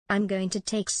I'm going to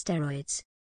take steroids.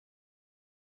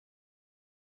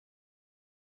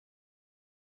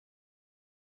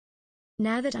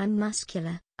 Now that I'm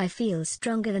muscular, I feel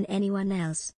stronger than anyone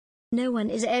else. No one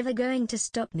is ever going to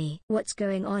stop me. What's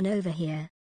going on over here?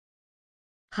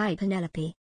 Hi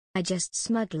Penelope. I just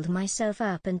smuggled myself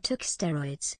up and took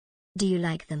steroids. Do you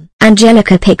like them?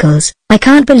 Angelica Pickles, I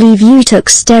can't believe you took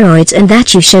steroids and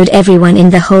that you showed everyone in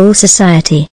the whole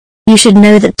society. You should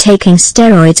know that taking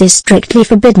steroids is strictly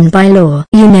forbidden by law.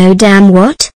 You know damn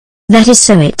what? That is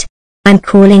so it. I'm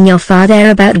calling your father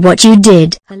about what you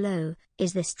did. Hello,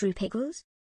 is this Drew Pickles?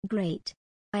 Great.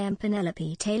 I am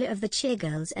Penelope Taylor of the Cheer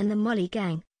Girls and the Molly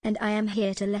Gang, and I am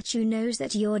here to let you know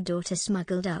that your daughter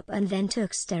smuggled up and then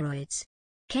took steroids.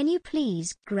 Can you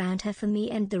please ground her for me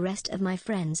and the rest of my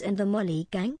friends and the Molly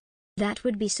Gang? That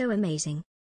would be so amazing.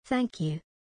 Thank you.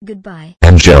 Goodbye.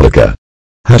 Angelica.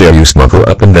 How dare you smuggle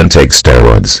up and then take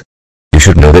steroids? You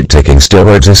should know that taking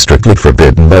steroids is strictly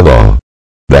forbidden by law.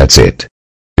 That's it.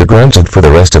 You're grounded for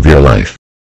the rest of your life.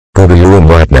 Go to your room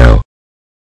right now.